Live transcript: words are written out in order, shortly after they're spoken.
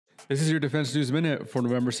This is your Defense News Minute for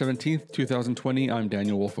November 17th, 2020. I'm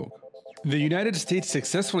Daniel Woolfolk. The United States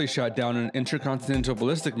successfully shot down an intercontinental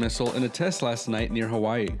ballistic missile in a test last night near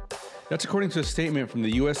Hawaii. That's according to a statement from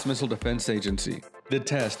the U.S. Missile Defense Agency. The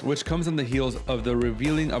test, which comes on the heels of the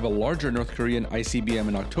revealing of a larger North Korean ICBM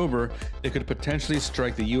in October that could potentially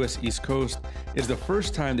strike the U.S. East Coast, is the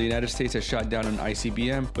first time the United States has shot down an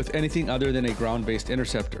ICBM with anything other than a ground-based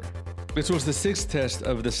interceptor. This was the sixth test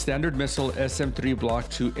of the standard missile SM-3 Block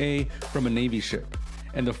IIA from a Navy ship,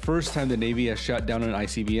 and the first time the Navy has shot down an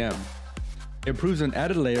ICBM. It proves an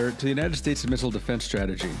added layer to the United States missile defense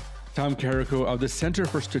strategy. Tom Carrico of the Center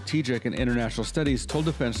for Strategic and International Studies told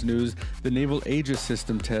Defense News the Naval Aegis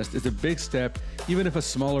System test is a big step even if a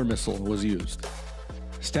smaller missile was used.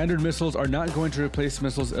 Standard missiles are not going to replace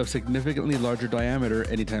missiles of significantly larger diameter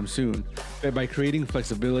anytime soon, but by creating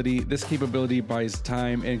flexibility, this capability buys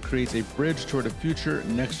time and creates a bridge toward a future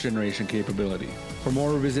next-generation capability. For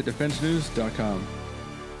more, visit defensenews.com.